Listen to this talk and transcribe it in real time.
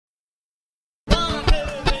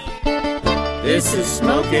This is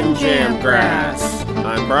Smokin' Jamgrass.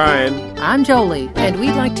 I'm Brian. I'm Jolie, and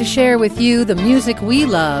we'd like to share with you the music we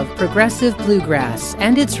love, progressive bluegrass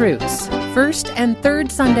and its roots. First and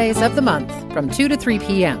third Sundays of the month from 2 to 3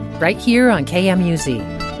 p.m. right here on KMUZ.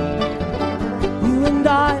 You and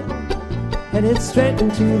I headed straight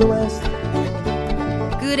into the west.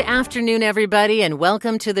 Good afternoon, everybody, and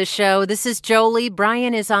welcome to the show. This is Jolie.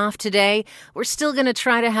 Brian is off today. We're still going to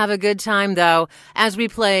try to have a good time, though, as we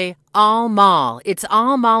play all MOLL. It's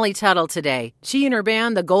all Molly Tuttle today. She and her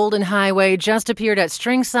band, the Golden Highway, just appeared at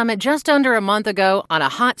String Summit just under a month ago on a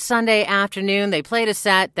hot Sunday afternoon. They played a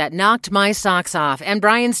set that knocked my socks off, and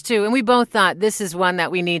Brian's too, and we both thought this is one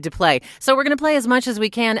that we need to play. So we're going to play as much as we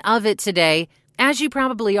can of it today. As you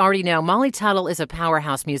probably already know, Molly Tuttle is a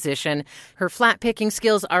powerhouse musician. Her flat-picking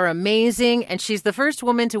skills are amazing, and she's the first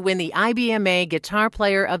woman to win the IBMA Guitar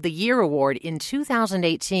Player of the Year award in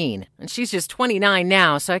 2018. And she's just 29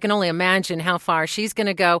 now, so I can only imagine how far she's going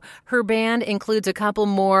to go. Her band includes a couple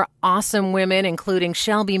more awesome women, including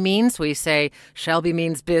Shelby Means. We say Shelby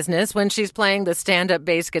means business when she's playing the stand-up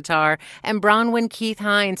bass guitar, and Bronwyn Keith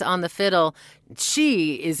Hines on the fiddle.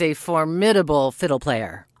 She is a formidable fiddle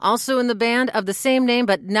player. Also in the band of the same name,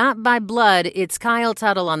 but not by blood, it's Kyle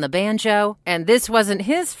Tuttle on the banjo. And this wasn't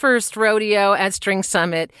his first rodeo at String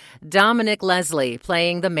Summit. Dominic Leslie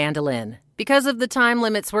playing the mandolin. Because of the time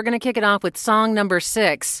limits, we're going to kick it off with song number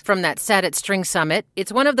 6 from that set at String Summit.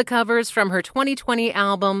 It's one of the covers from her 2020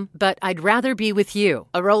 album, But I'd Rather Be With You.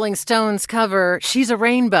 A Rolling Stones cover, She's a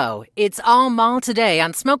Rainbow. It's all MOLL today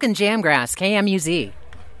on Smokin' Jamgrass, KMUZ.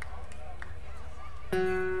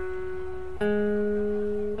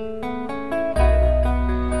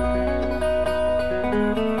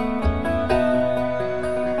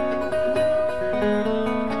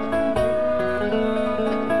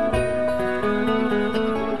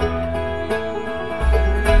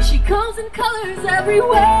 Colors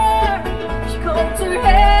everywhere. She combs her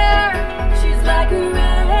hair. She's like a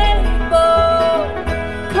rainbow.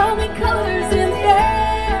 Combing colors in the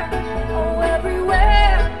air. Oh,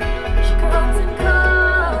 everywhere. She comes in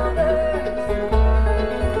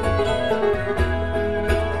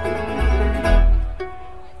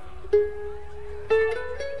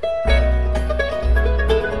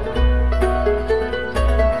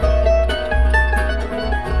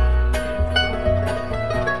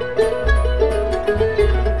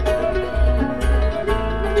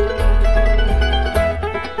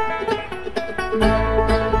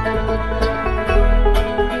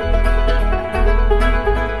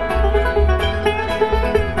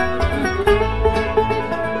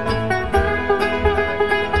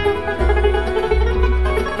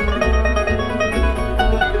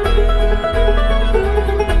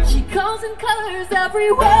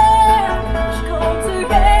everywhere. She combs her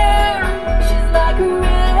hair. She's like a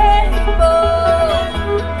rainbow.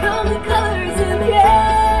 Combing colors in the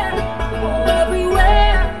air. Oh,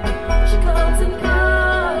 everywhere. She comes in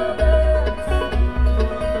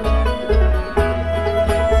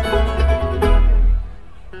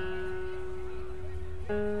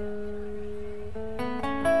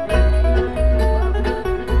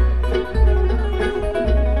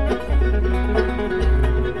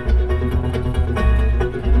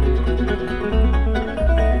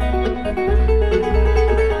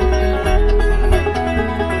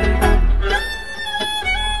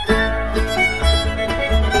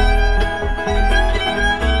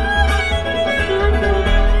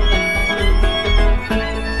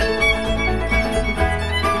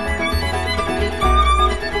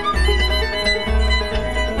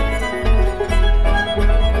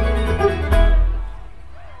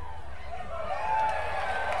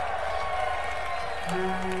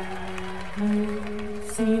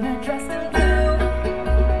seen her dressed in blue.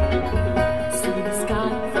 See the sky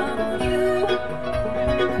in front of you.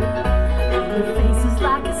 And her face is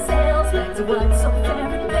like a sail, specs of white so fair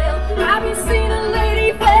and pale. Have you seen a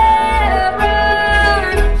lady fairer?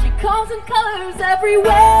 She combs in colors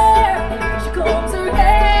everywhere. She combs her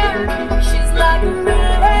hair. She's like a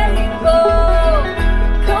rainbow.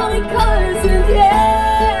 Combing colors in the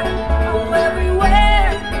air. Oh,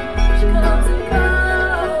 everywhere. She comes in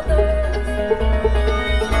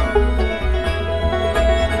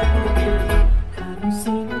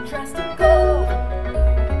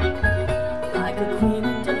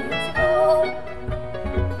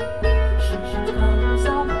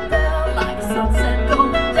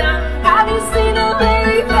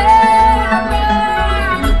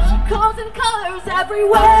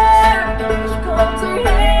everywhere. She combs her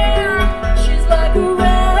hair. She's like a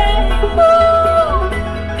rainbow.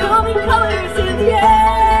 Combing colors in the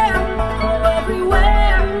air. Oh,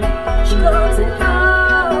 everywhere. She comes in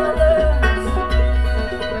colors.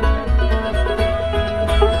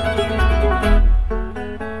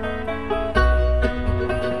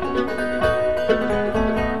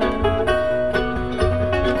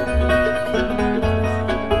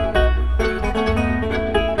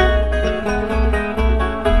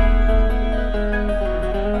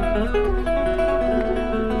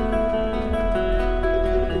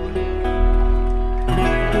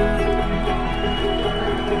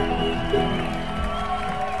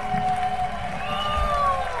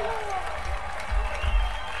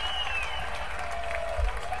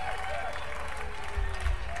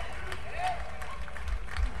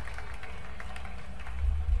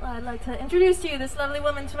 like to introduce to you this lovely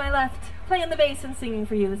woman to my left, playing the bass and singing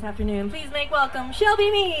for you this afternoon. Please make welcome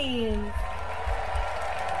Shelby Means.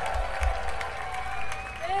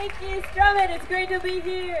 Thank you, Strummett. It's great to be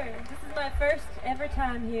here. This is my first ever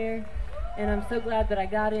time here, and I'm so glad that I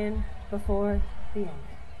got in before the end.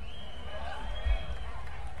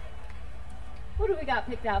 What do we got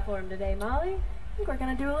picked out for him today, Molly? I think we're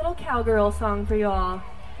going to do a little cowgirl song for you all.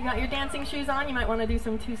 You got your dancing shoes on, you might want to do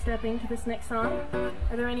some two-stepping to this next song.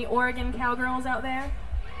 Are there any Oregon cowgirls out there?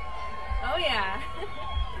 Oh yeah.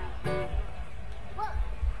 1,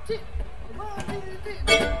 2, 1, 2, 3.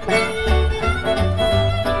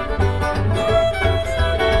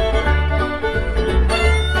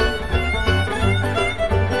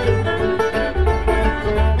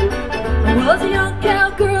 I was a young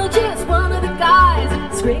cowgirl, just one of the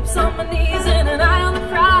guys. Scrapes on my knees and an eye on the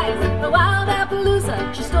prize. The wild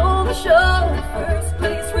Appaloosa, she stole the show. First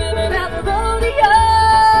place ribbon at the rodeo.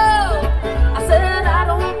 I said I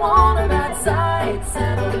don't want to ride side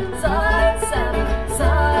saddle, side saddle,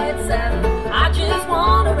 side saddle. I just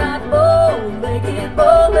want to ride bow-legged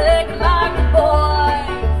like a boy.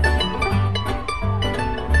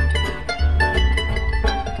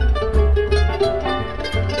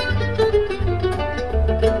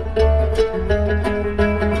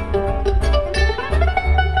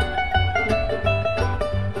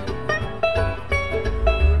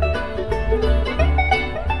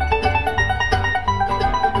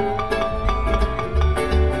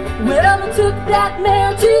 Took that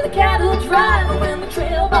mare to the cattle drive. When the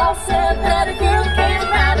trail boss said that a girl can't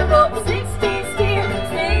ride a rope 60 steer,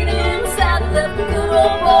 stayed in the saddle, left the good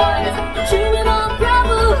old boys chewing on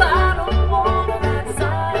gravel. I don't wanna ride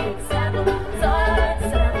side saddle, side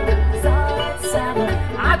saddle, side saddle.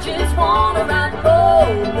 I just wanna ride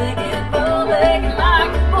bow-legged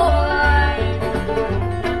like a boy.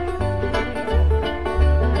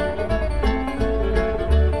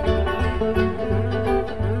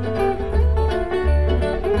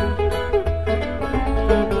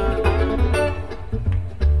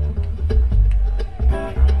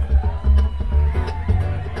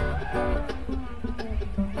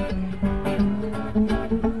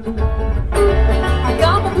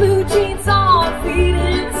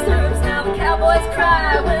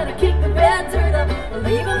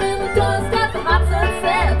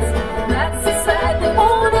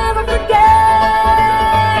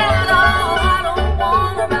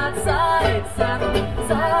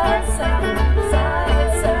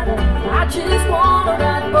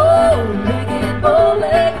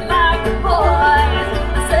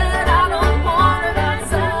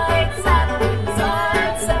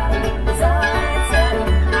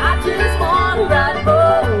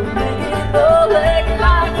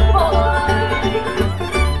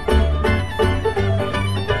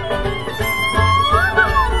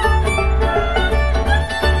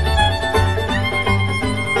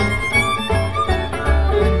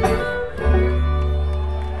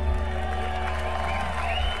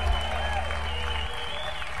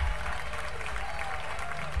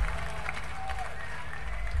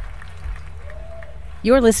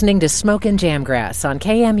 You're listening to Smokin' Jamgrass on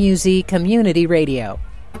KMUZ Community Radio.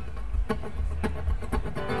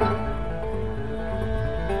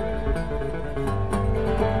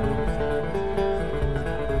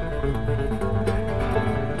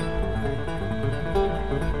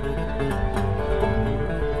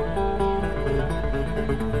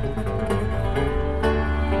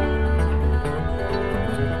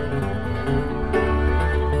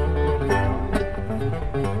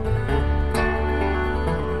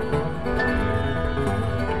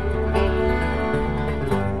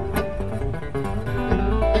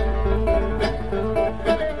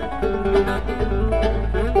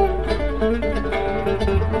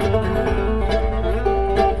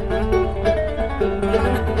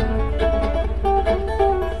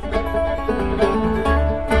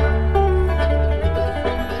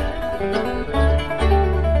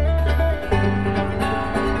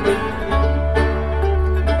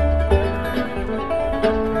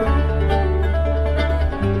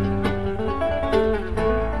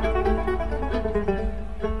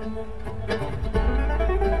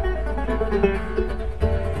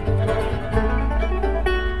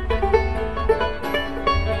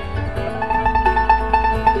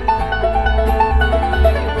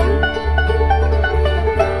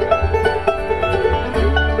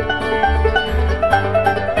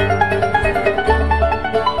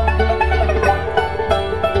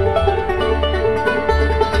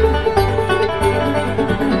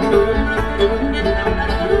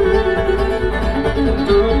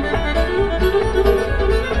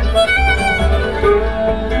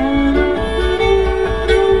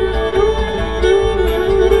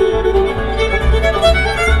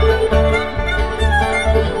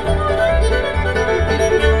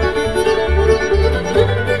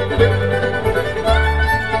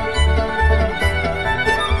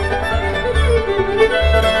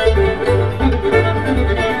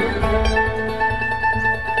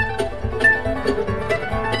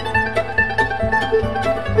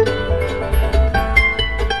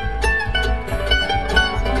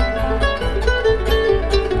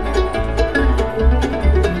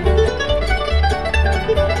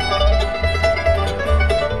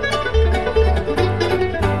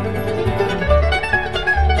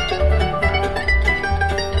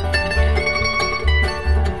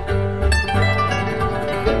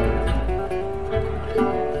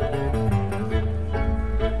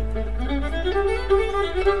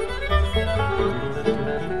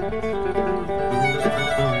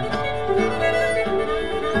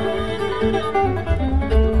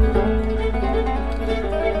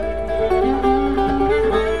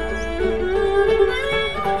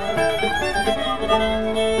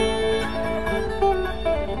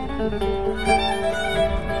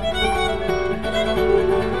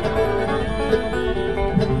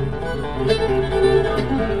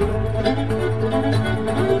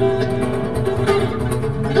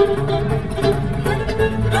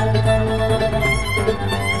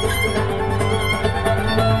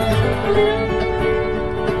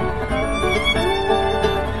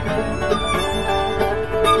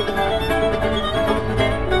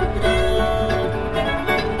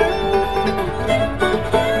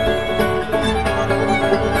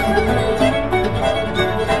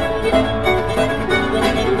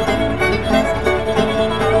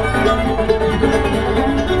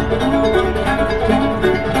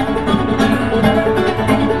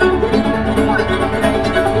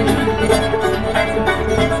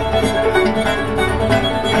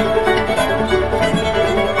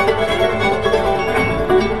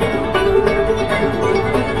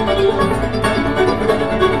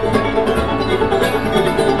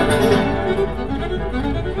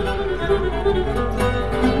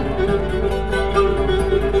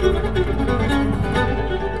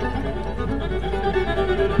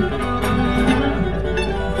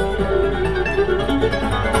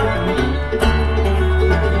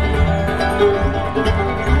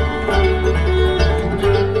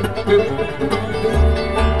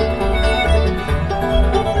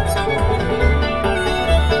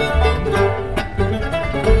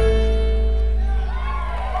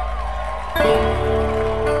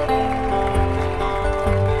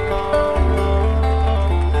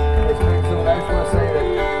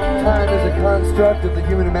 Construct of the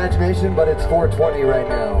human imagination, but it's 4:20 right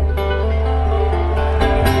now.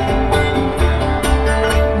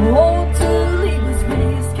 Old Tully was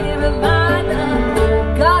raised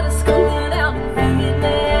Carolina, got his schooling out in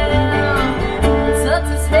Vietnam. Tucked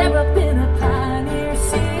his hair up in a pioneer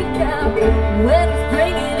seed cap when he's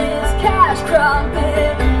bringing his cash crop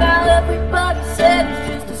in. Now everybody said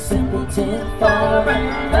he's just a simpleton farmer,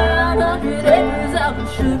 900 acres out in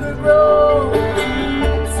Sugar Grove.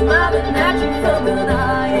 Smiling at you from an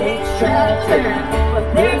IH tractor, but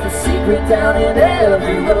there's a secret down in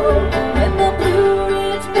every road. In the Blue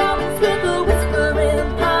Ridge Mountains with the whispering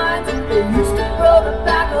pines, they used to grow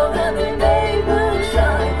tobacco and they made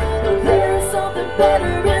moonshine. But there's something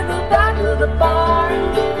better in the back of the barn,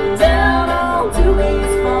 down on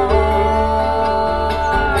Dewey's farm.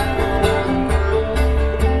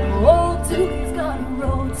 Old Dewey's got a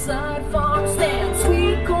roadside farm stand,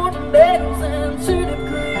 sweet corn, tomatoes, and turnip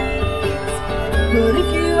greens. But if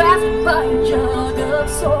you ask him by a jug of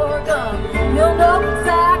sorghum, you'll know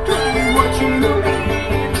exactly what you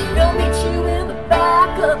mean. He'll meet you in the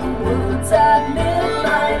back of the woods at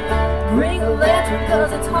midnight. Bring a lantern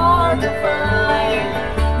cause it's hard to find.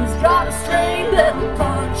 He's got a strain that'll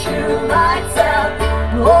punch your lights out.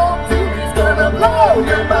 Old Dewey's gonna blow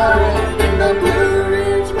your mind. In the Blue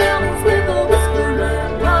Ridge Mountains with the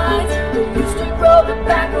whispering pines, they used to grow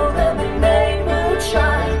tobacco then they made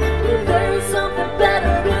moonshine. But there's something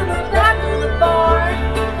better in the back of the barn,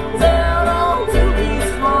 down on Dewey's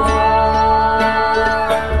farm.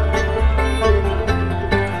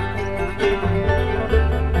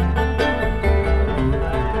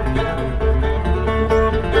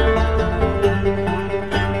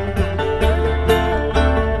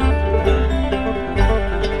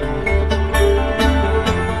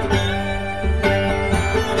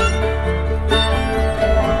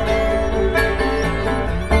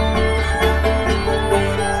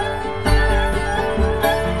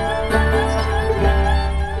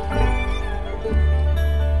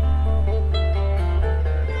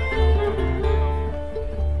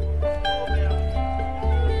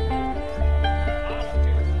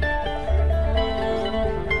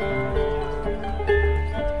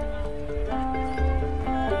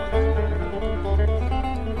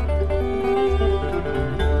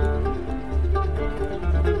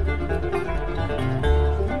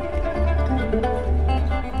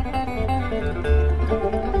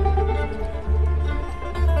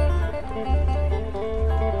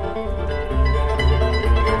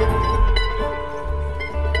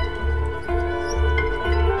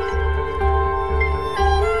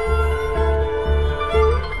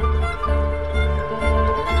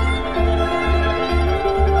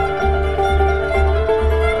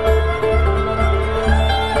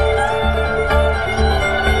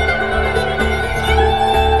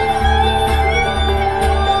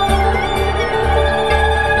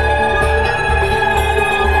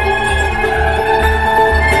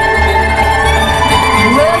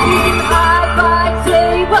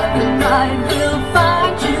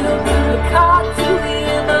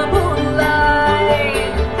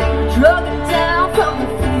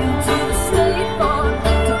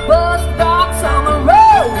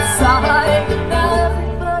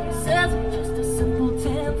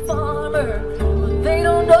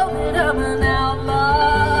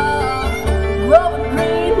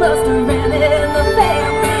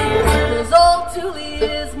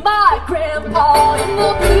 grandpa in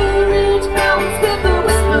the Blue Ridge Mountains with the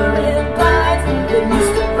whispering pines. They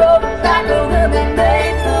used to grow tobacco and they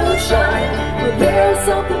made moonshine. But there's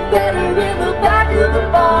something better in the back of the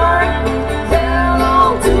barn, down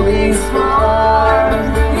on Dewey's farm.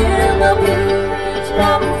 In the Blue Ridge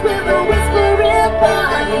Mountains with the whispering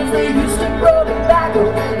pines. They used to grow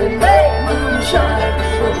tobacco and they made moonshine.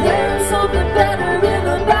 But there's something better in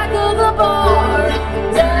the back of the barn,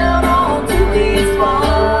 down on Dewey's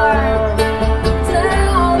farm.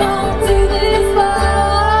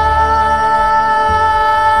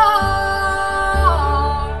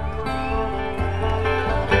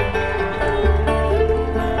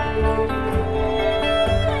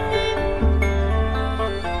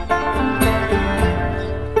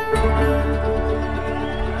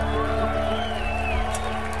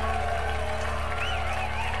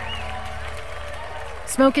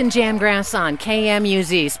 Smokin' Jamgrass on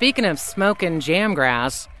KMUZ. Speaking of smoking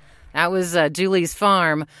Jamgrass, That was Dooley's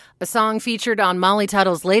Farm, a song featured on Molly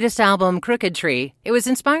Tuttle's latest album, Crooked Tree. It was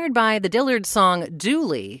inspired by the Dillards song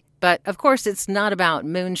Dooley, but of course it's not about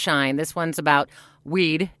moonshine. This one's about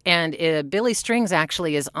weed, and Billy Strings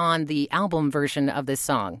actually is on the album version of this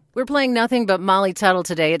song. We're playing nothing but Molly Tuttle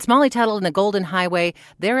today. It's Molly Tuttle and the Golden Highway.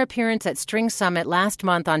 Their appearance at String Summit last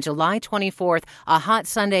month on July 24th, a hot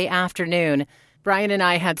Sunday afternoon. Brian and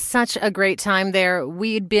I had such a great time there.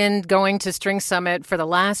 We'd been going to String Summit for the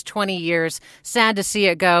last 20 years. Sad to see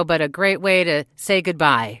it go, but a great way to say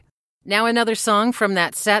goodbye. Now another song from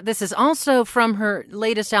that set. This is also from her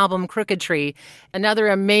latest album, Crooked Tree. Another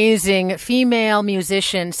amazing female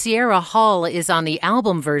musician, Sierra Hull, is on the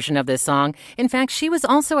album version of this song. In fact, she was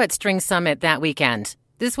also at String Summit that weekend.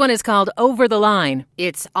 This one is called Over the Line.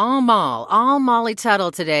 It's all MOLL, all Molly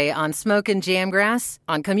Tuttle today on Smokin' Jamgrass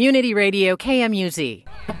on Community Radio KMUZ.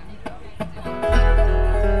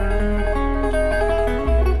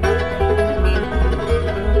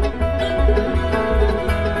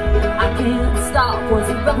 Once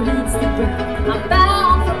the rubber hits the ground, I'm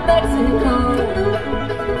bound for Mexico.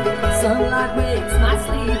 Sunlight wakes my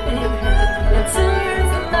sleeping and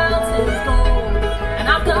turns the mountains gold. And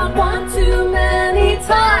I've got one too many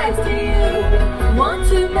ties to you, one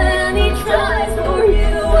too many tries for you.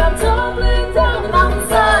 I'm tumbling down the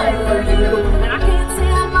mountainside for you, and I can't say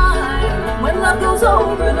I'm mine when love goes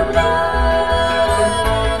over the line.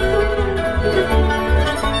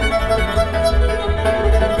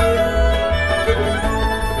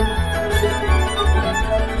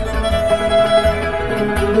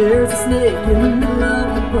 There's a snake in the middle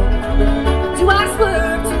of the road. Do I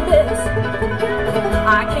swerve to miss?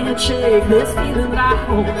 I can't shake this feeling that I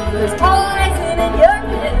hold. There's poison in your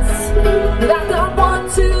kiss. But I've got one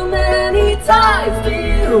too many ties to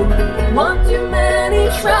you, one too many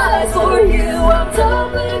tries for you. I'm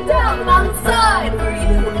tumbling down the mountainside for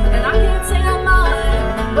you, and I can't say I'm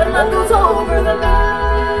mine when love goes over the line.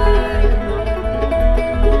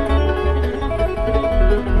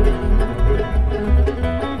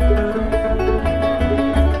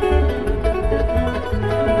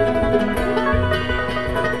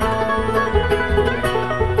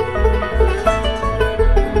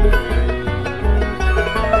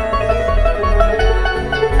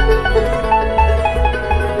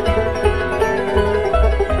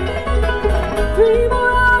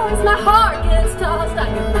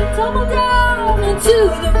 To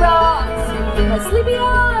the rocks, my sleepy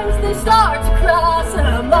eyes, they start to cross, and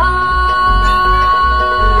I'm lost.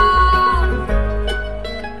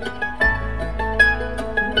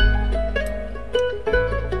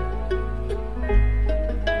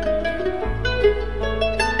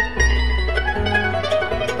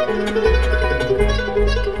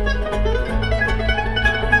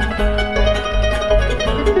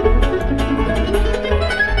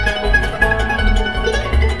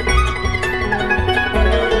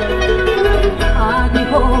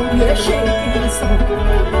 You're shaking so,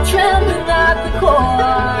 trembling at the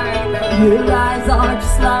core. Your eyes are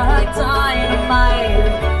just like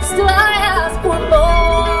dynamite. Still I ask for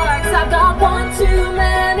more, 'cause I've got one too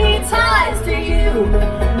many ties to you,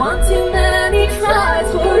 one too many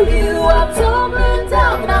tries for you. I'm tumbling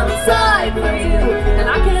down the mountainside for you, and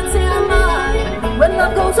I can't say I'm mine when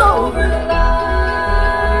love goes over the line.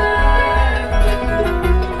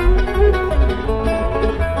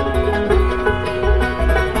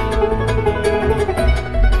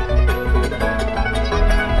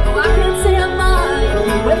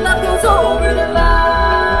 Over the line.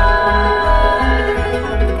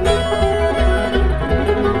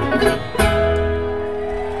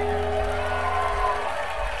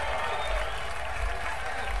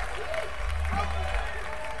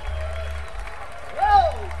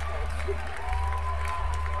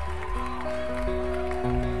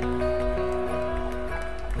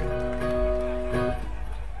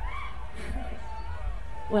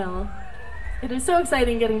 Well, it is so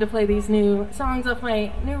exciting getting to play these new songs off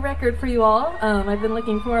my new record for you all. I've been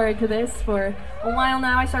looking forward to this for a while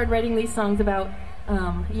now. I started writing these songs about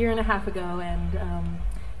a year and a half ago, and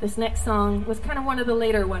this next song was kind of one of the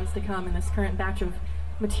later ones to come in this current batch of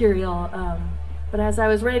material. But as I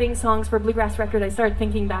was writing songs for Bluegrass record, I started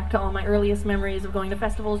thinking back to all my earliest memories of going to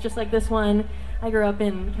festivals just like this one. I grew up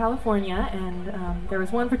in California, and there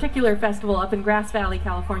was one particular festival up in Grass Valley,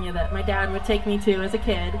 California that my dad would take me to as a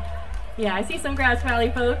kid. Yeah, I see some Grass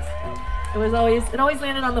Valley folks. It always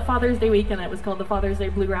landed on the Father's Day weekend. It was called the Father's Day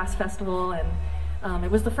Bluegrass Festival, and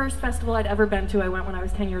it was the first festival I'd ever been to. I went when I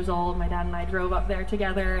was 10 years old. My dad and I drove up there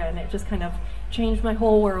together, and it just kind of changed my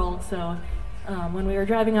whole world. So when we were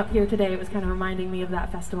driving up here today, it was kind of reminding me of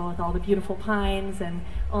that festival with all the beautiful pines and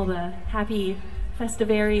all the happy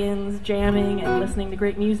festivarians jamming and listening to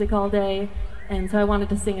great music all day, and so I wanted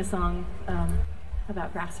to sing a song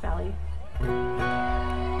about Grass Valley.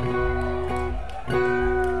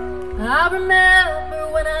 I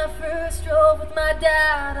remember when I first drove with my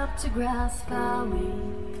dad up to Grass Valley,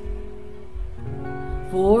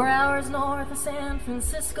 4 hours north of San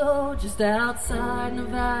Francisco, just outside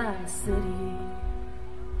Nevada City.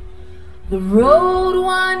 The road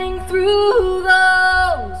winding through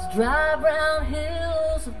those dry brown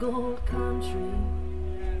hills of gold country.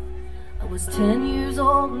 I was 10 years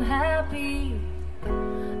old and happy,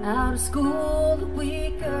 out of school a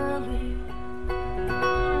week early.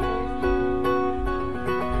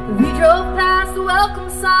 We drove past the welcome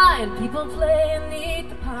sign, people playing 'neath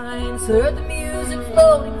the pines, heard the music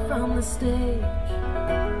floating from the stage.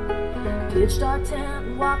 Pitched our tent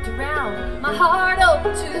and walked around, my heart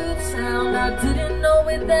open to the sound. I didn't know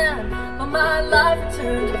it then, but my life had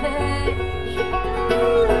turned a page.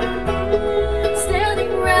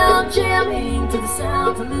 Standing around jamming to the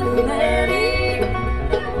sound of little Annie,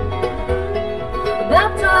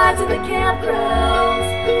 baptized in the campgrounds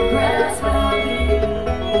of Grass Valley.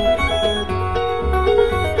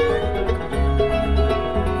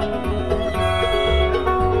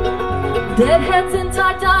 Deadheads in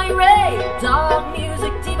tie-dye ray, dog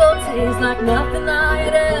music devotees like nothing I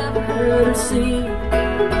had ever heard or seen.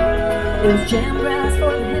 It was Jamgrass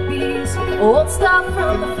for the hippies, old stuff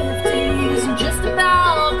from the 50s, and just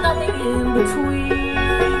about nothing in between.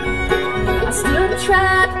 I stood and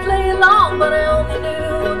tried to play along, but I only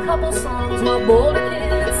knew a couple songs while bolder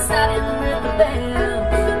kids sat in the rhythm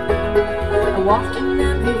bands. I watched and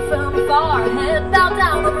envied from afar, head bowed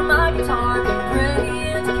down over my guitar,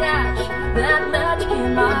 praying to catch that magic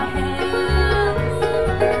in my hands.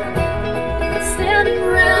 Standing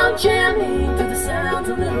around jamming to the sounds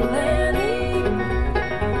of little Annie,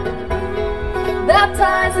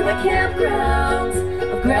 baptized in the campgrounds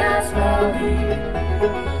of Grass Valley.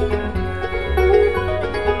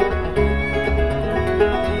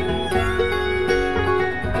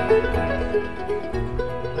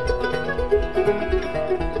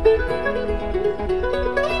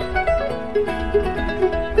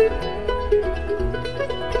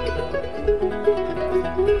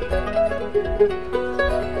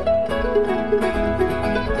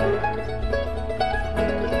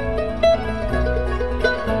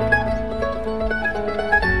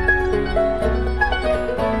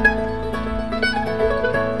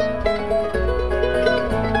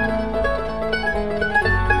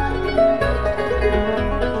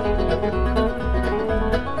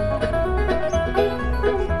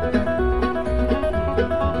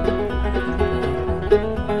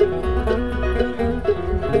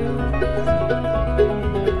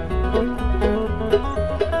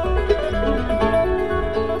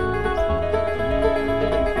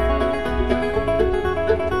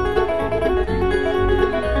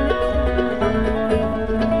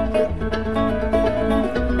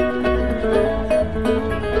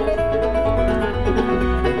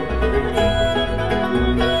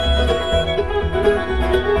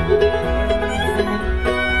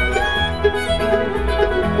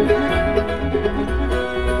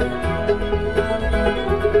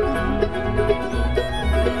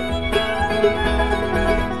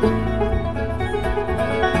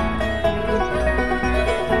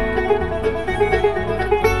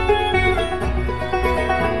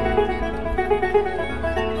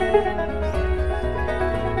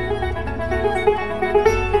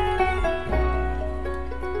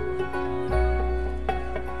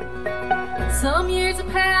 Some years have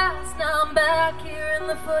passed, now I'm back here in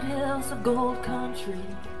the foothills of gold country.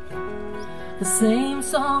 The same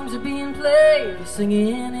songs are being played,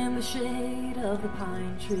 singing in the shade of the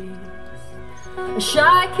pine trees. A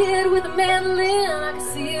shy kid with a mandolin, I can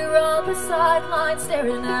see her on the sideline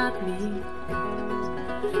staring at me.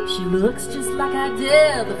 She looks just like I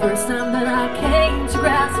did the first time that I came to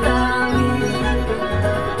Grass Valley.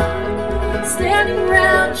 Standing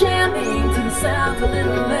around jamming to the sounds of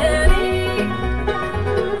little Lenny,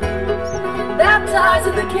 baptized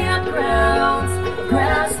in the campgrounds of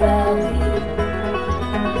Grass Valley.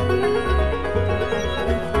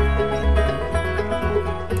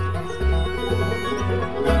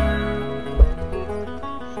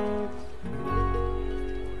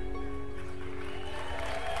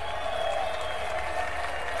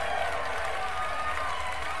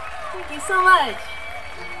 Thank you so much.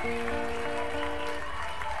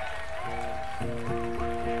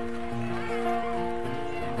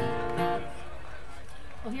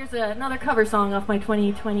 Well, here's another cover song off my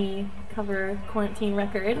 2020 cover quarantine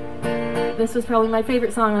record. This was probably my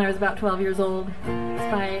favorite song when I was about 12 years old.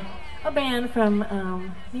 It's by a band from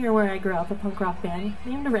near where I grew up, a punk rock band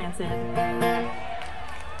named Rancid.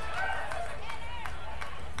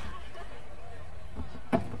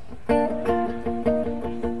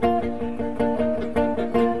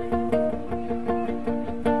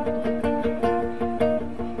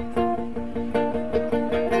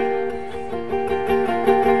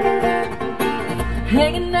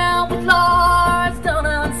 Hanging out with Lars down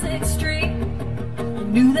on 6th Street. I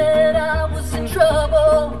knew that I was in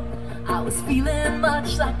trouble. I was feeling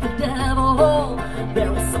much like the devil.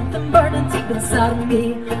 There was something burning deep inside of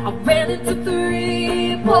me. I ran into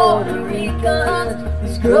 3 Puerto Ricans.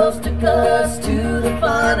 These girls took us to the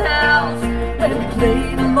fun house where we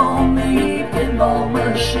played a lonely pinball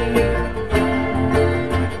machine.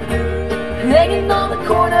 Hanging on the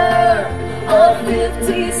corner of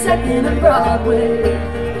 52nd and Broadway.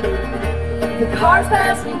 The cars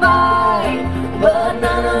passed me by, but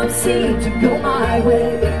none of them seemed to go my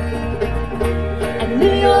way. And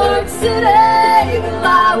New York City, well,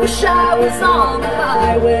 I wish I was on the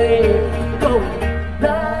highway, going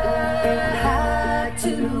back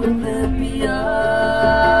to Olympia.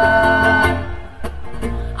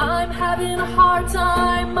 I'm having a hard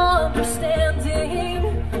time understanding.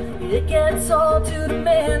 It gets all too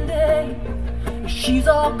demanding. She's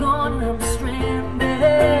all gone and I'm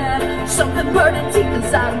stranded. Something burning deep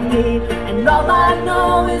inside of me, and all I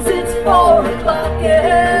know is it's 4 o'clock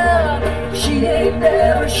and she ain't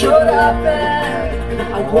never showed up. And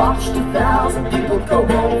I watched 1,000 people go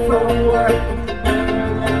home from work.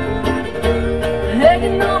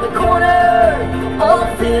 Hanging on the corner of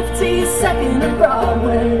 52nd and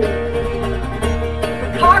Broadway.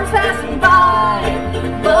 The cars passing by,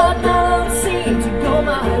 but none seem to go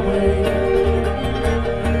my way.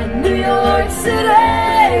 New York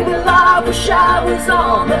City, well, I wish I was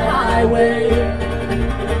on the highway,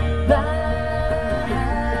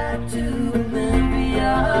 back to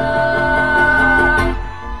Olympia.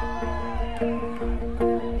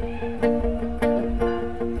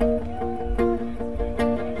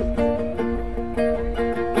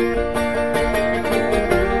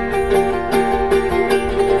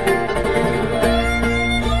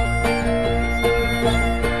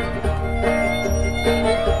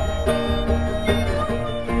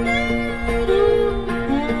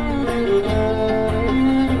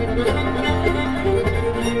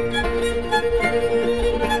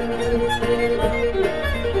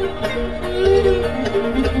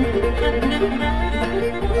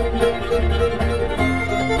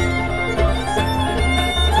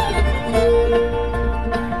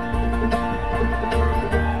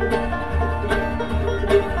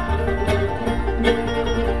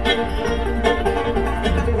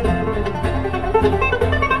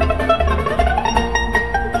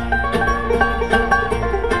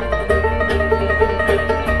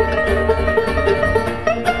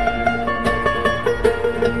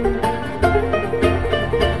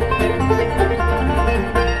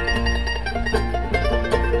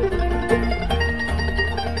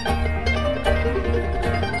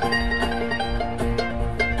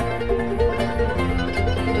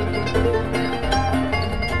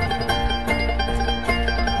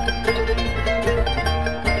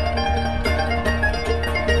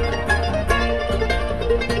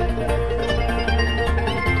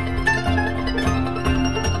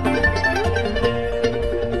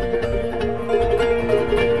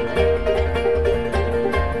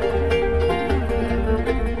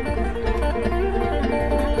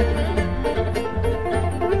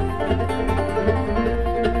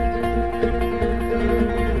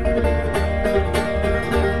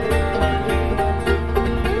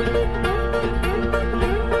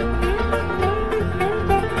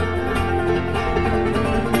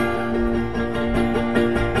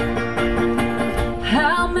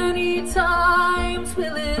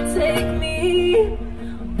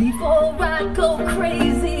 Before I go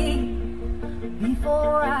crazy,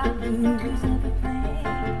 before I lose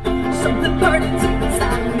everything, something burning deep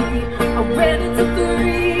inside of me. I ran into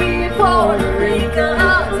 3 Puerto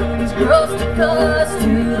Ricans. These girls took us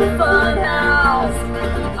to the fun house.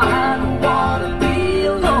 I don't wanna be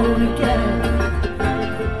alone again.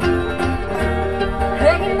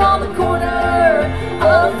 Hanging on the corner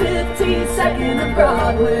of 52nd and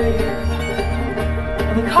Broadway.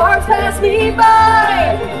 The cars pass me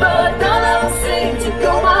by, but none of them seem to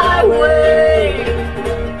go my way.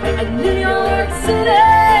 And New York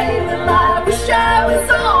City, well, I wish I was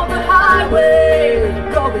on the highway,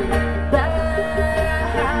 going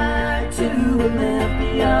back to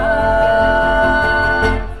Olympia.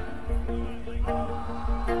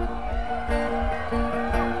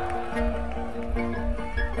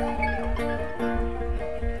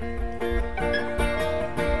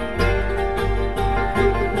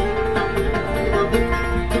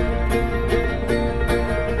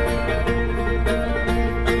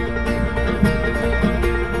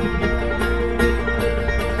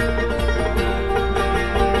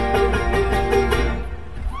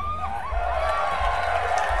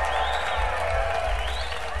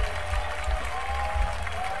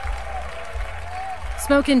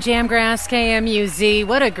 Smokin' Jamgrass, KMUZ.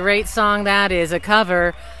 What a great song that is, a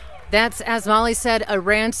cover. That's, as Molly said, a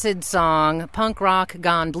Rancid song, punk rock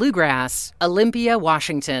gone bluegrass, Olympia,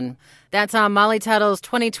 Washington. That's on Molly Tuttle's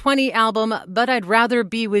 2020 album, But I'd Rather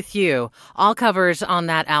Be With You. All covers on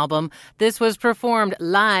that album. This was performed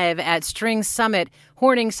live at String Summit,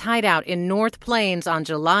 Horning's Hideout in North Plains on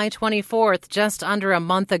July 24th, just under a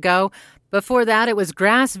month ago. Before that, it was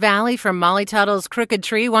Grass Valley from Molly Tuttle's Crooked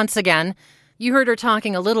Tree once again. You heard her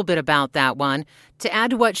talking a little bit about that one. To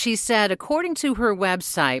add to what she said, according to her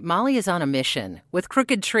website, Molly is on a mission with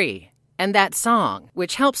Crooked Tree and that song,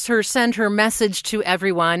 which helps her send her message to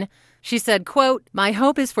everyone. She said, quote, "My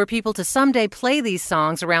hope is for people to someday play these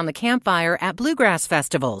songs around the campfire at bluegrass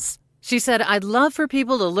festivals." She said, "I'd love for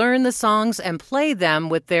people to learn the songs and play them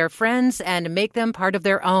with their friends and make them part of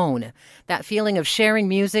their own. That feeling of sharing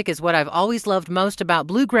music is what I've always loved most about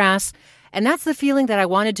bluegrass, and that's the feeling that I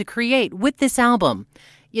wanted to create with this album."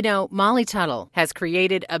 You know, Molly Tuttle has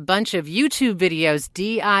created a bunch of YouTube videos,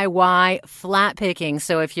 DIY flat picking.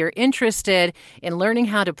 So if you're interested in learning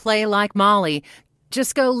how to play like Molly,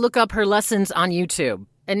 just go look up her lessons on YouTube.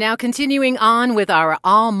 And now continuing on with our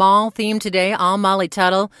All MOLL theme today, All Molly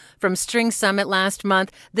Tuttle from String Summit last month.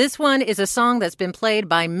 This one is a song that's been played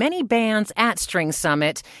by many bands at String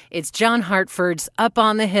Summit. It's John Hartford's Up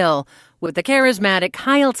on the Hill, with the charismatic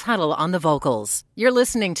Kyle Tuttle on the vocals. You're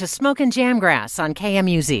listening to Smokin' Jamgrass on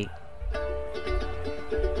KMUZ.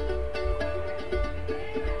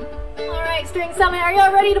 All right, String Summit, are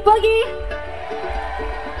y'all ready to boogie?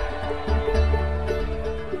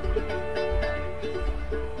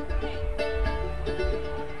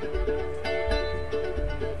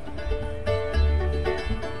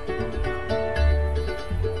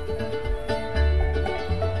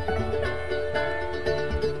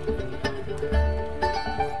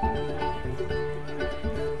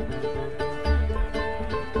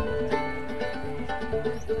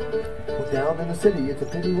 Down in the city, it's a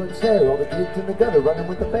pity what's there. All the kids in the gutter running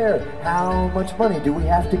with the bear. How much money do we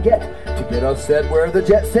have to get us set where the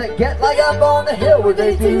jet set get? Like up on the hill where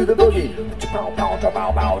they do the boogie. Bow, bow, bow,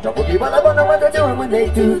 bow, bow, bow, boogie. Well, I wonder what they're doing when they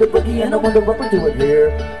do the boogie, and I wonder what we're doing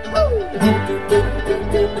here.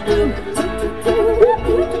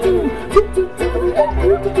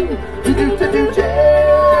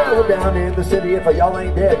 Down in the city, if y'all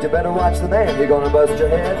ain't dead, you better watch the man. You're gonna bust your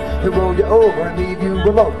head. He'll roll you over and leave you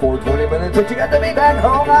alone for 20 minutes. But you got to be back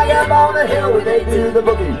home. I am on the hill where they do the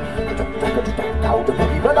boogie.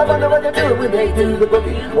 But I wonder what they're doing when they do the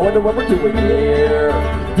boogie. I wonder what we're doing here.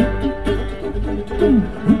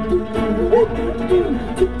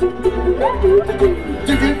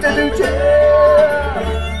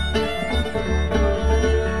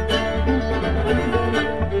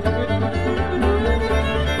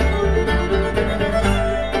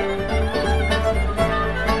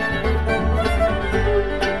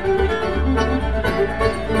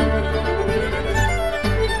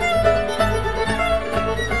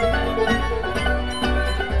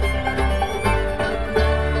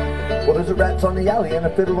 Rats on the alley and a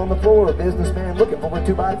fiddle on the floor. A businessman looking for a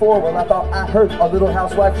 2x4. Well, I thought I heard a little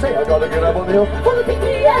housewife say, I gotta get up on the hill for the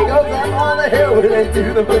PTA. Goes up on the hill when they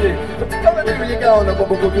do the boogie. What you gonna do? You gonna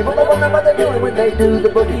boogie. But I wonder what they're doing when they do the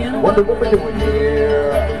boogie. Wonder what we're doing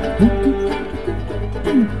here.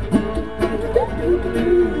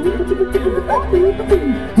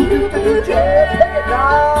 Take it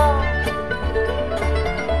down.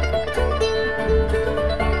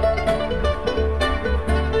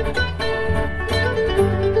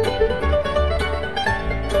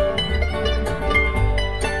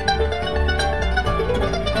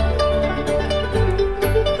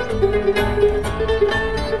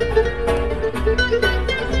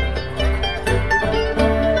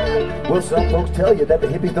 Well, some folks tell you that the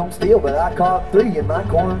hippies don't steal, but I caught 3 in my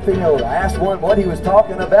cornfield. I asked one what he was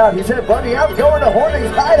talking about. He said, "Buddy, I'm going to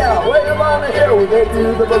Horning's Hideout, way up on the hill where they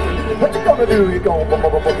do the boogie." What you gonna do? You gonna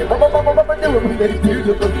boogie, do it when they do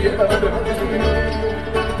the boogie.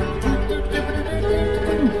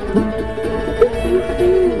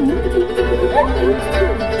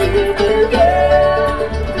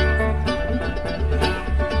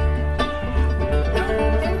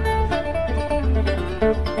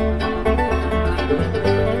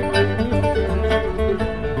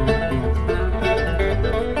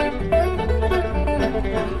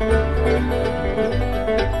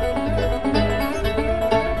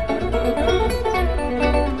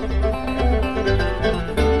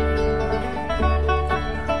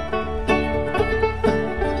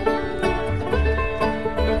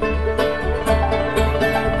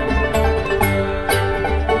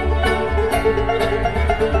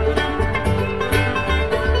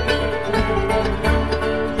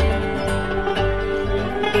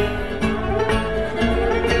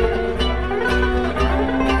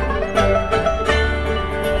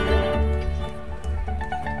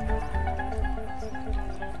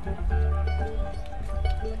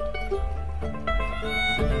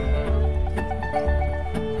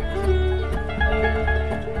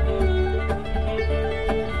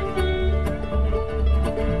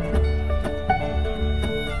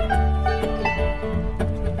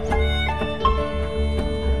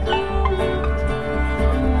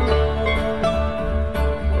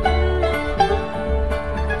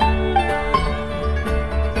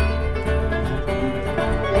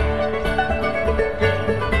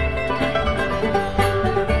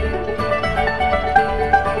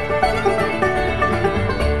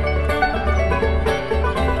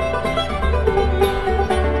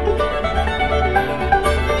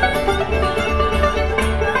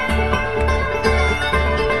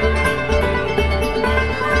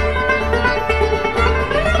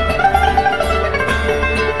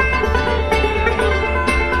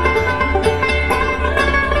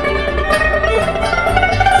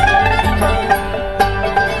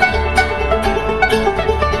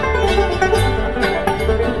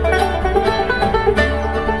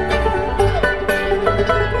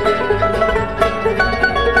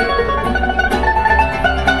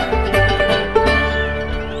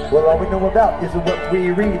 Well, all we know about is what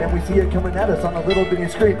we read, and we see it coming at us on a little bitty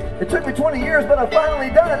screen. It took me 20 years, but I've finally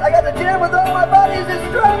done it. I got to jam with all my buddies and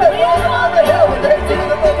strum it. Rolling on the hill when they do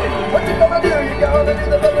the boogie. What you gonna do? You gonna do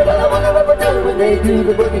the boogie? Well, I wonder what we're doing when they do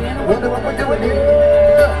the boogie. I wonder what we're doing here.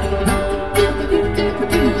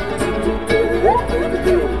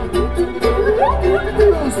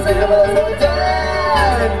 Sing it all one time.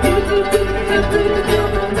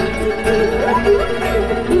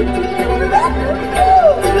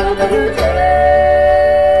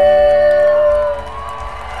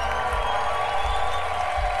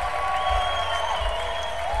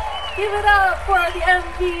 Give it up for the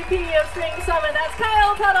MVP of Spring Summit. That's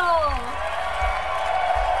Kyle Tuttle.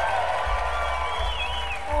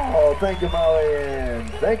 Oh, thank you, Molly, and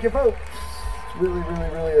thank you, folks. It's really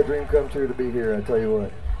a dream come true to be here. I tell you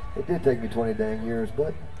what, it did take me 20 dang years,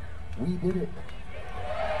 but we did it.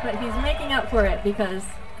 But he's making up for it because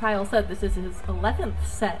Kyle said this is his 11th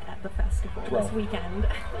set at the festival this weekend.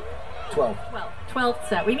 12. Well, 12th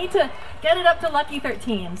set. We need to get it up to lucky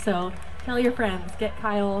 13, so tell your friends, get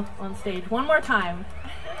Kyle on stage one more time.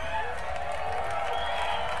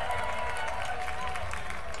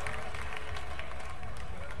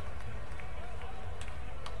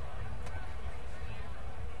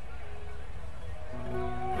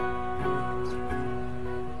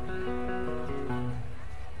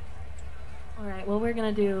 Alright, well, we're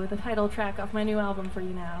going to do the title track off my new album for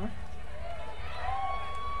you now.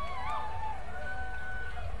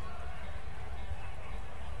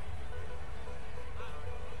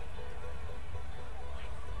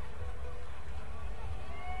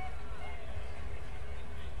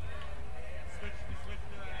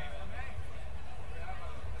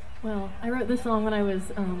 Well, I wrote this song when I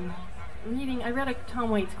was I read a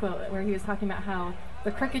Tom Waits quote where he was talking about how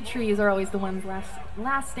the crooked trees are always the ones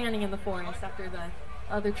last standing in the forest after the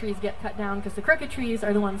other trees get cut down, because the crooked trees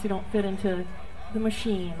are the ones who don't fit into the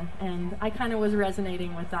machine. And I kind of was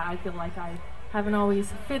resonating with that. I feel like I haven't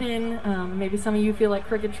always fit in. Maybe some of you feel like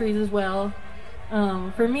crooked trees as well.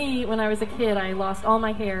 For me, when I was a kid, I lost all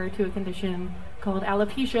my hair to a condition called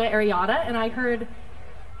alopecia areata, and I heard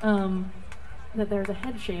that there's a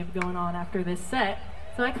head shave going on after this set.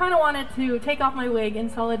 So I kind of wanted to take off my wig in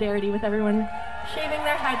solidarity with everyone shaving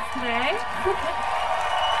their heads today.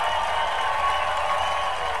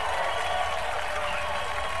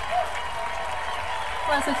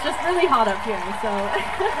 Plus, it's just really hot up here, so.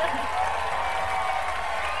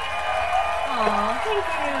 Aw, thank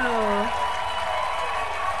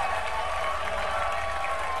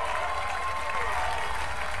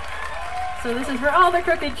you. So this is for all the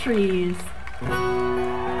crooked trees.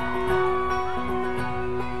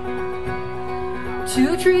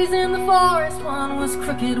 Two trees in the forest, one was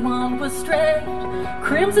crooked, one was straight.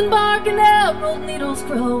 Crimson bark and emerald needles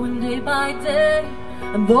growing day by day.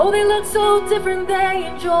 And though they look so different, they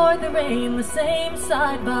enjoy the rain the same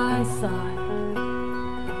side by side.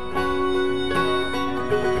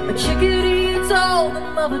 A chickadee told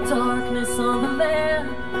them of a darkness on the land,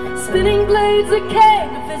 spinning blades that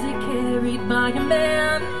came to visit carried by a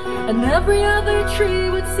man. And every other tree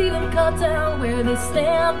would see them cut down where they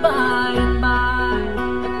stand by and by.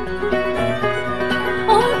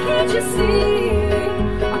 Oh, can't you see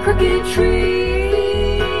a crooked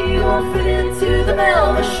tree won't fit into the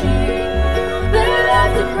MOLL machine? They're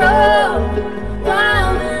left to grow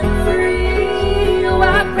wild and free. Oh,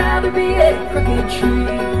 I'd rather be a crooked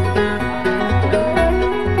tree.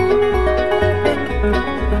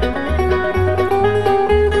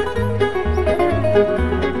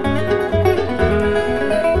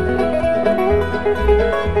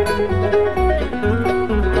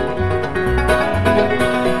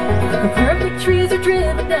 Trees are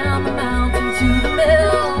driven down the mountain to the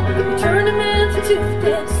mill. We turn them into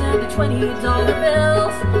toothpicks and $20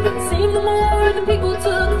 bills. It seemed the more the people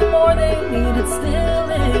took, the more they needed still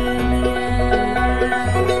in the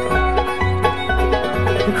end.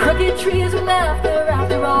 The crooked trees were left there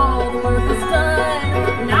after all the work was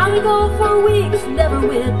done. Now they go for weeks, never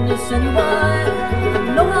witness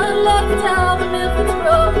anyone. No one left to tell them if it's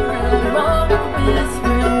broken, right, wrong, or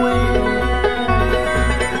whispering wind.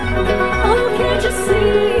 Can't you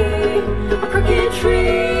see a crooked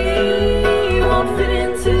tree won't fit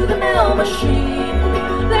into the MOLL machine?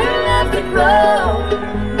 They're left to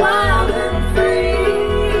grow wild and free.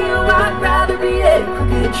 Oh, I'd rather be a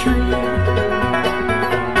crooked tree.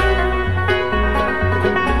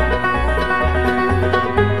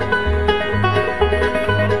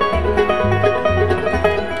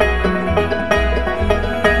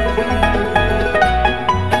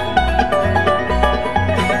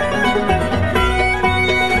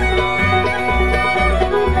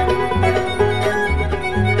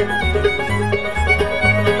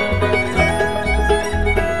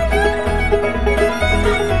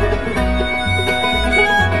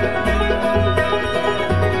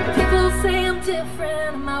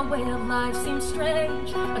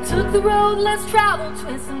 took the road less traveled,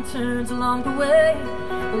 twists and turns along the way.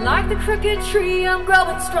 But like the crooked tree, I'm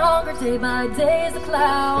growing stronger day by day as the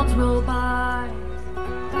clouds roll by.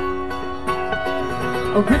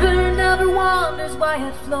 A river never wanders why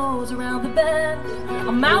it flows around the bend.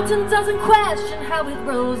 A mountain doesn't question how it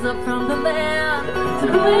rose up from the land. So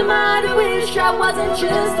who am I to wish I wasn't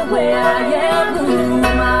just the way I am? Who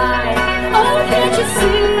am I? Oh, can't you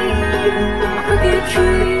see? A crooked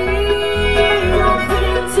tree won't fit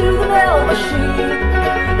into the mill machine.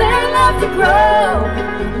 They're left to grow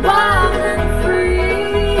wild and free.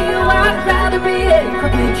 Oh, I'd rather be a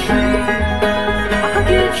crooked tree. A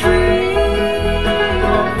crooked tree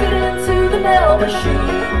machine.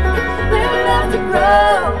 They're left to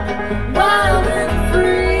grow wild and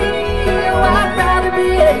free. Oh, I'd rather be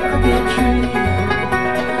a crooked tree.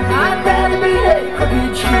 I'd rather be a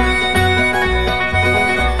crooked tree.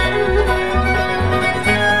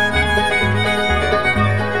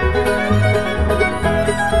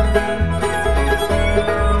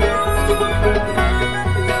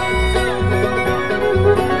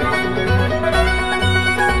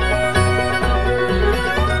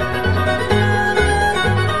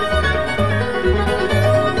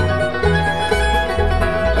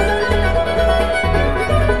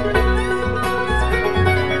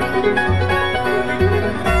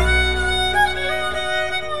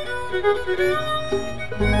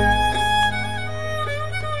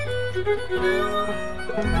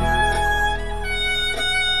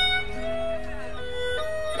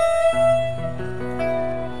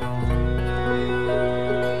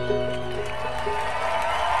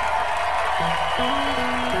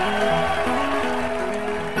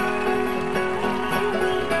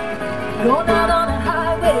 Going out on a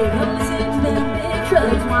highway, come listen to them big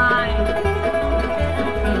trucks whine.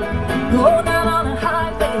 Going out on a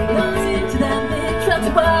highway, come listen to them big trucks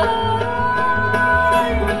whine.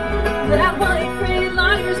 That white freight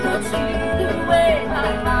liner's gonna steal away my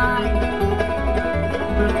mind.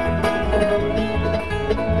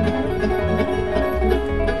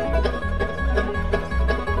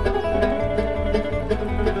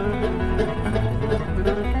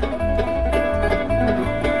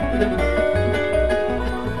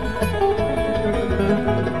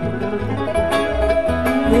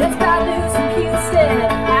 It's bad news from Houston,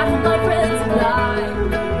 half of my friends have died.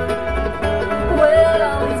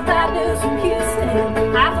 Well, it's bad news from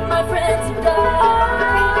Houston, half of my friends have died.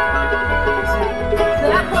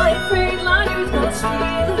 That white freight liner's gonna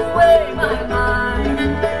steal away my mind.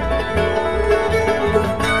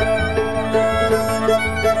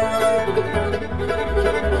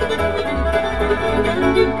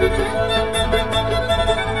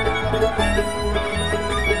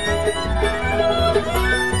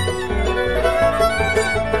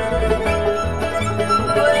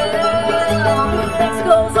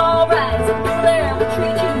 Mexico's alright, some people there will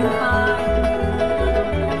treat you fine.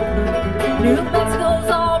 New Mexico's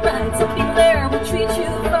alright, some people there will treat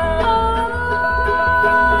you fine.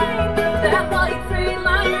 That white freight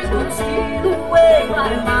liner's gonna steal away my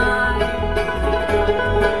mind.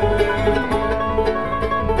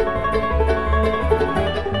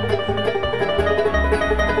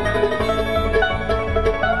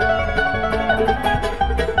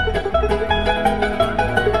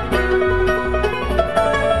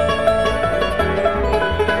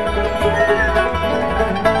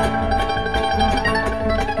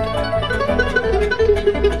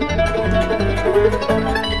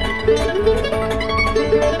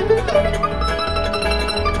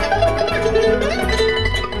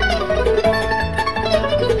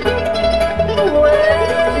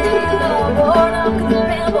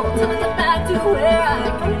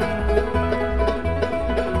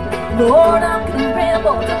 Lord, I'm gonna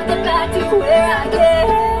ramble till I get back to where I came.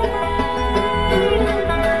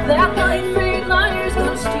 That white freight liner's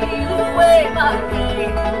gonna steal away my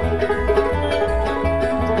pain.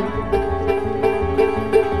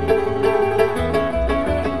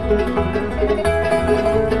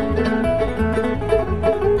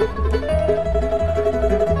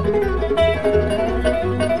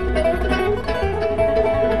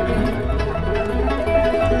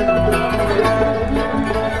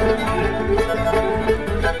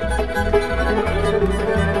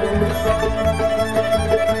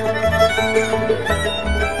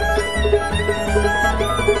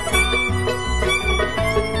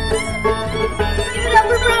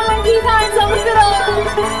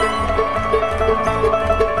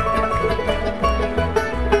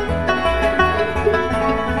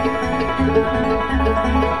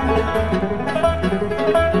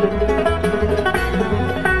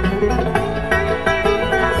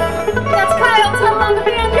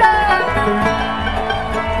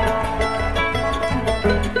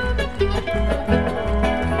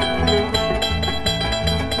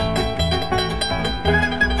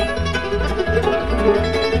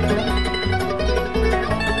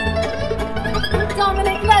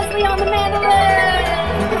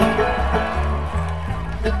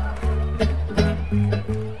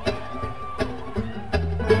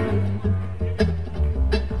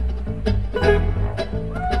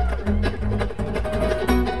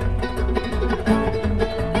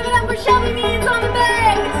 beats on the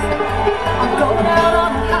bass. I'm going out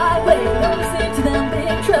on the highway, listening to them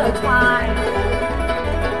big trucks whine.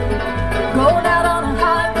 Going out on the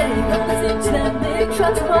highway, listening to them big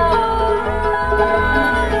trucks whine.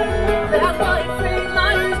 That white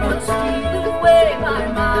Freightliner gonna steal away my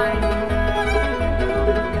mind.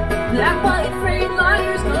 That white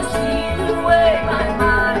Freightliner's gonna steal away my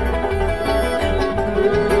mind.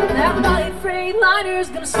 That white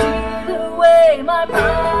Freightliner gonna steal away my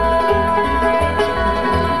mind.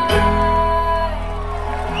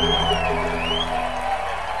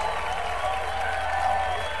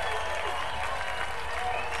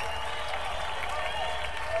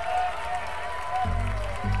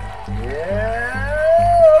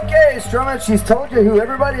 Yeah, okay, Strummett, she's told you who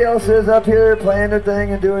everybody else is up here playing their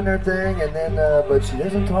thing and doing their thing, and then, but she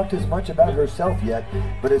hasn't talked as much about herself yet.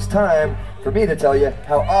 But it's time for me to tell you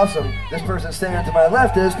how awesome this person standing to my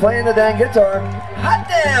left is playing the dang guitar. Hot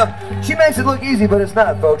damn! She makes it look easy, but it's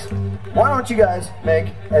not, folks. Why don't you guys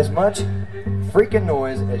make as much freaking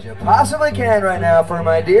noise as you possibly can right now for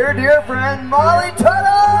my dear, dear friend, Molly Tuttle!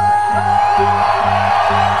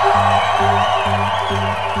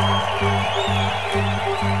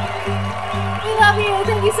 We love you.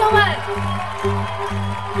 Thank you so much.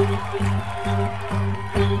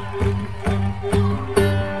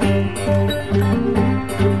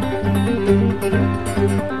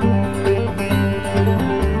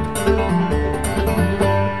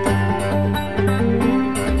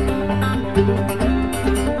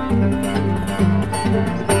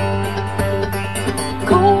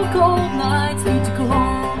 Cold, cold nights lead to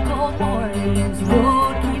cold, cold mornings. The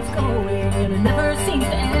road keeps going and it never seems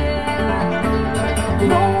to end.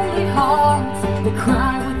 Lonely hearts that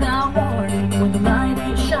cry without warning when the light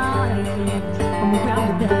ain't shining on the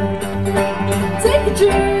ground of bed. Take a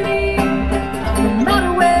journey, no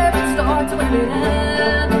matter where it starts or where it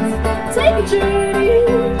ends. Take a journey,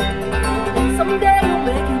 someday you'll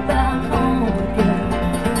make it back home again.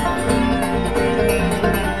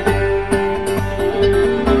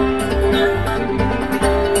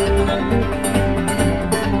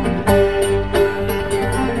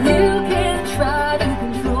 You can try to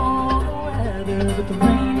control the weather, but the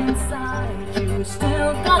rain inside you is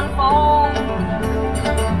still gonna fall.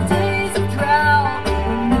 Days of drought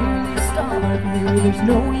will nearly starve you. There's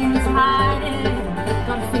no use hiding,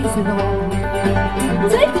 gotta face it all.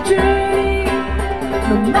 Take the journey,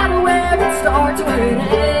 no matter where it starts or where it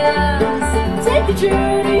ends. Take the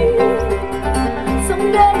journey,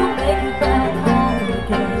 someday you'll make it back home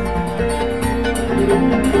again.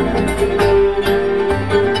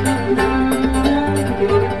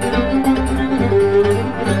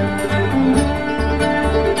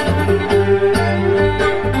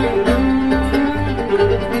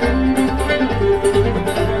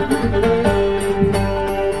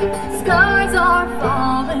 Scars are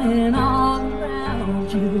falling all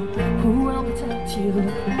around you. Who will protect you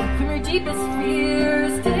from your deepest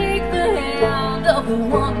fears? Take the hand of the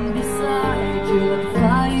one beside you. Let the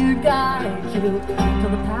fire guide you till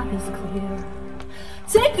the path is clear.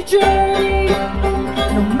 Take the journey,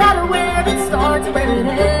 no matter where it starts or where it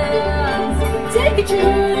ends. Take a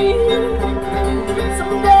journey,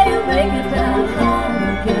 someday you'll make it back home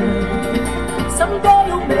again. Someday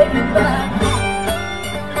you'll make it back home.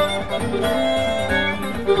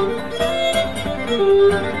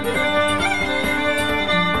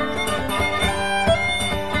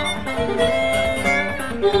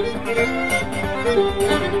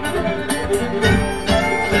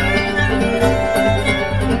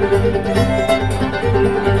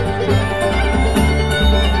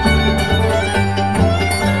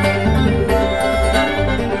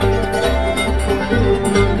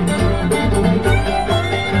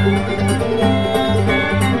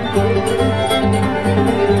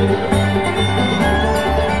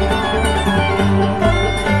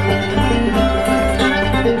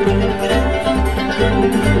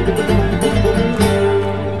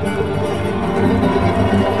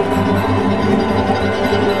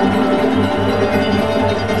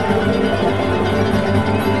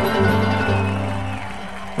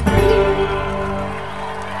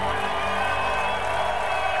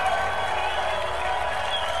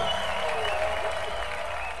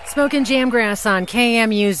 Smokin' Jamgrass on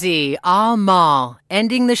KMUZ, all MOLL,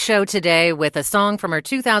 ending the show today with a song from her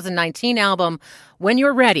 2019 album, When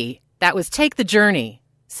You're Ready. That was Take the Journey.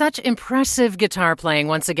 Such impressive guitar playing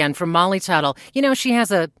once again from Molly Tuttle. You know, she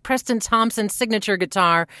has a Preston Thompson signature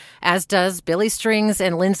guitar, as does Billy Strings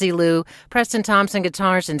and Lindsay Lou. Preston Thompson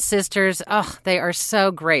guitars and sisters. Oh, they are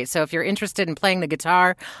so great. So if you're interested in playing the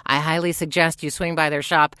guitar, I highly suggest you swing by their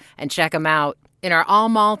shop and check them out. In our All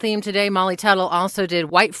Mall theme today, Molly Tuttle also did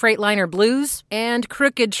White Freightliner Blues and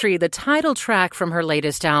Crooked Tree, the title track from her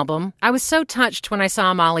latest album. I was so touched when I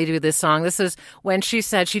saw Molly do this song. This is when she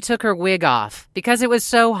said she took her wig off because it was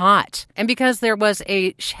so hot and because there was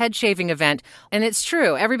a head shaving event. And it's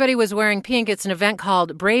true, everybody was wearing pink. It's an event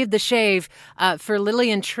called Brave the Shave for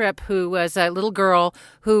Lillian Tripp, who was a little girl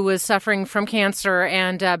who was suffering from cancer.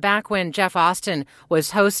 And back when Jeff Austin was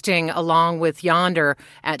hosting along with Yonder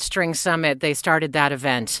at String Summit, they started that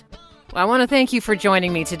event. Well, I want to thank you for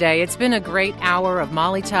joining me today. It's been a great hour of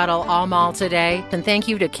Molly Tuttle All Mall today. And thank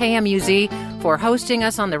you to KMUZ for hosting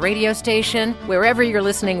us on the radio station. Wherever you're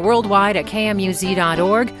listening worldwide at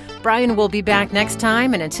kmuz.org. Brian will be back next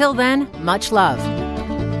time. And until then, much love.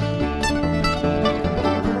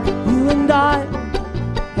 You and I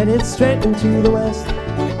headed straight into the west.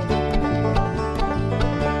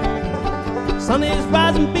 Sun is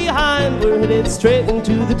rising behind, we're headed straight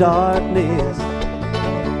into the darkness.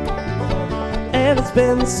 And it's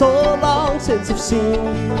been so long since I've seen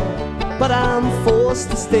you, but I'm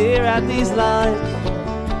forced to stare at these lines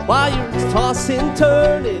while you're tossing,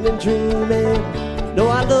 turning and dreaming. No,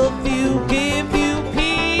 I love you, give you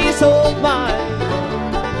peace of mind.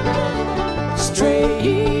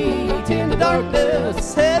 Straight in the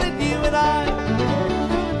darkness, headed you and I.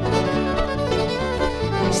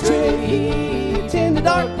 Straight in the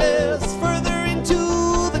darkness, further into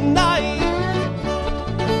the night.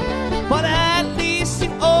 But at least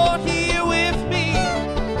you're here with me.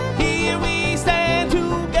 Here we stand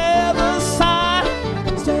together, side.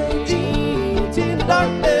 Straight in the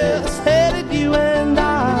darkness, headed you and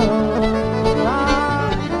I.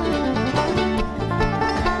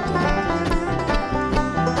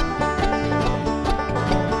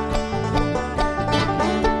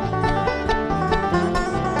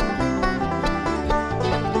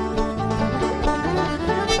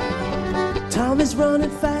 Time is running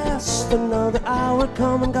fast, another hour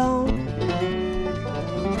come and gone.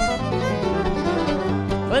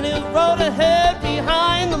 Plenty of road ahead,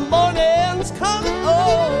 behind the morning's coming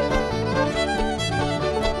on.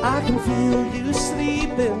 I can feel you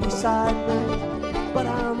sleeping beside me, but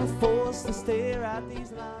I'm forced to stare at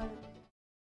these lines.